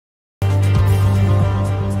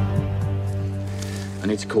I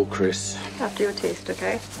need to call Chris. After your test,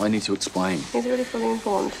 okay? I need to explain. He's already fully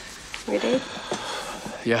informed. Ready?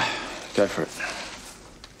 Yeah, go for it.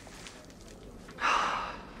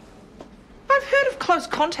 I've heard of close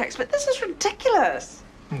contacts, but this is ridiculous.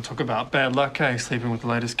 Talk about bad luck, eh? Sleeping with the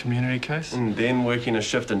latest community case. And then working a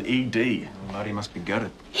shift in ED. Marty must be gutted.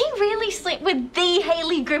 He really slept with the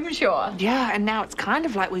Hayley Grimshaw. Yeah, and now it's kind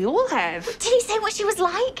of like we all have. Did he say what she was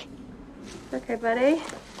like? Okay, buddy.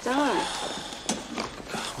 Don't.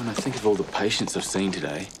 When I think of all the patients I've seen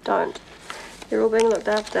today... Don't. You're all being looked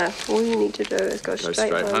after. All you need to do is go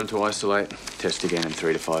straight home to isolate, test again in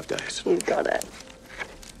 3 to 5 days. You've got it.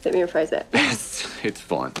 Let me rephrase that. It's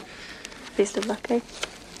fine. Best of luck, eh?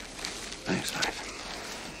 Thanks, mate.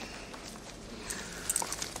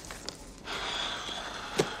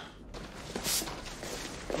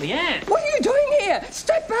 Leanne! What are you doing here?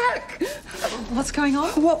 Step back! What's going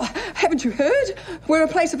on? Well, haven't you heard? We're a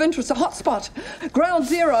place of interest, a hotspot. Ground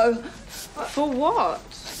zero. For what?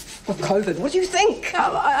 Well, COVID, what do you think?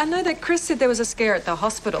 I know that Chris said there was a scare at the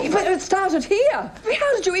hospital. But it started here.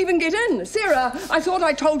 How did you even get in? Sarah, I thought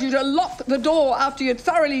I told you to lock the door after you'd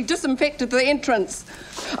thoroughly disinfected the entrance.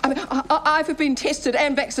 I mean, I've been tested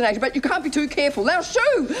and vaccinated, but you can't be too careful. Now,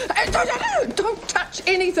 shoo! Don't touch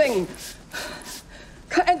anything.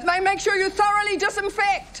 And make sure you thoroughly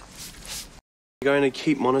disinfect. We're going to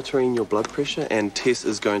keep monitoring your blood pressure, and Tess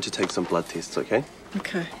is going to take some blood tests, okay?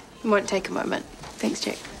 Okay. It won't take a moment. Thanks,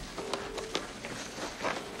 Jack.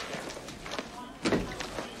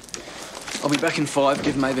 I'll be back in 5.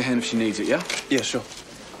 Give Maeve a hand if she needs it, yeah? Yeah, sure.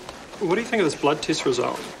 What do you think of this blood test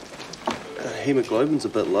result? Hemoglobin's a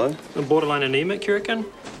bit low. Borderline anemic, you reckon?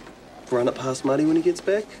 Run it past Marty when he gets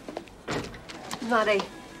back. Marty.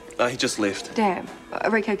 He just left. Damn.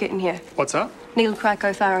 Rico, get in here. What's up? Needle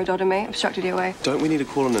cricothyroidotomy, obstructed airway. Don't we need to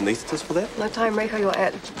call an anaesthetist for that? No time, Rico, you're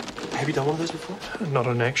at. Have you done one of those before? Not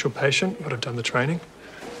an actual patient, but I've done the training.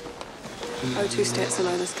 O2 stats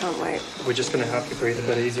alone, this can't wait. We're just going to help you breathe a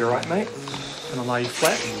bit easier, right, mate? Gonna lie you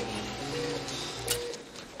flat.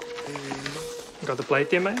 Got the plate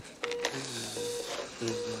there, mate?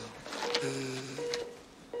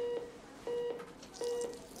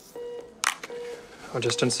 I'll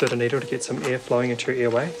just insert a needle to get some air flowing into your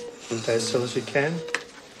airway. Stay as still as you can.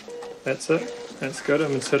 That's it. That's good.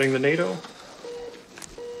 I'm inserting the needle.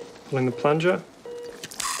 Pulling the plunger.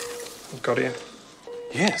 I've got you.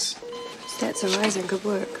 Yes. Stats are rising. Good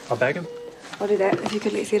work. I'll bag him. I'll do that. If you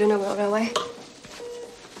could let Theatre know we're on our way.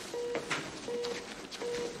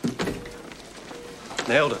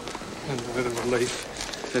 Nailed it. And with a relief.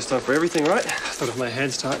 First time for everything, right? I thought if my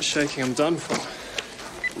hand starts shaking, I'm done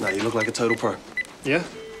for. No, you look like a total pro. Yeah?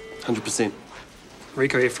 100%.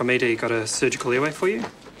 Rico here from ED got a surgical airway for you.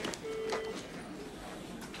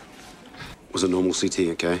 Was a normal CT,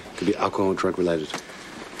 okay? Could be alcohol and drug related.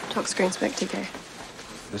 Tox screen's back TK.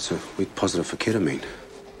 That's a weak positive for ketamine.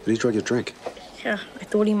 Did he drug your drink? Yeah, I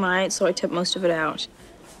thought he might, so I tipped most of it out.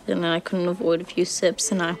 Then I couldn't avoid a few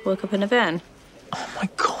sips and I woke up in a van. Oh, my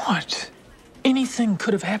God. Anything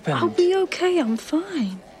could have happened. I'll be okay, I'm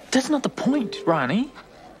fine. That's not the point, Rani.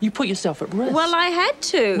 You put yourself at risk. Well, I had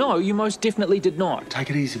to. No, you most definitely did not. Take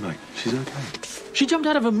it easy, mate. She's okay. She jumped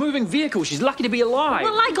out of a moving vehicle. She's lucky to be alive.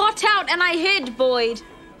 Well, I got out and I hid, Boyd.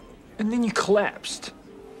 And then you collapsed.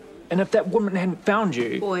 And if that woman hadn't found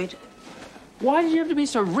you... Boyd. Why did you have to be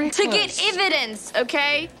so reckless? To get evidence,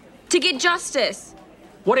 okay? To get justice.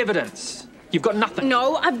 What evidence? You've got nothing.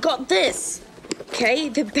 No, I've got this. Okay,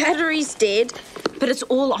 the battery's dead, but it's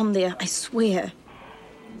all on there, I swear.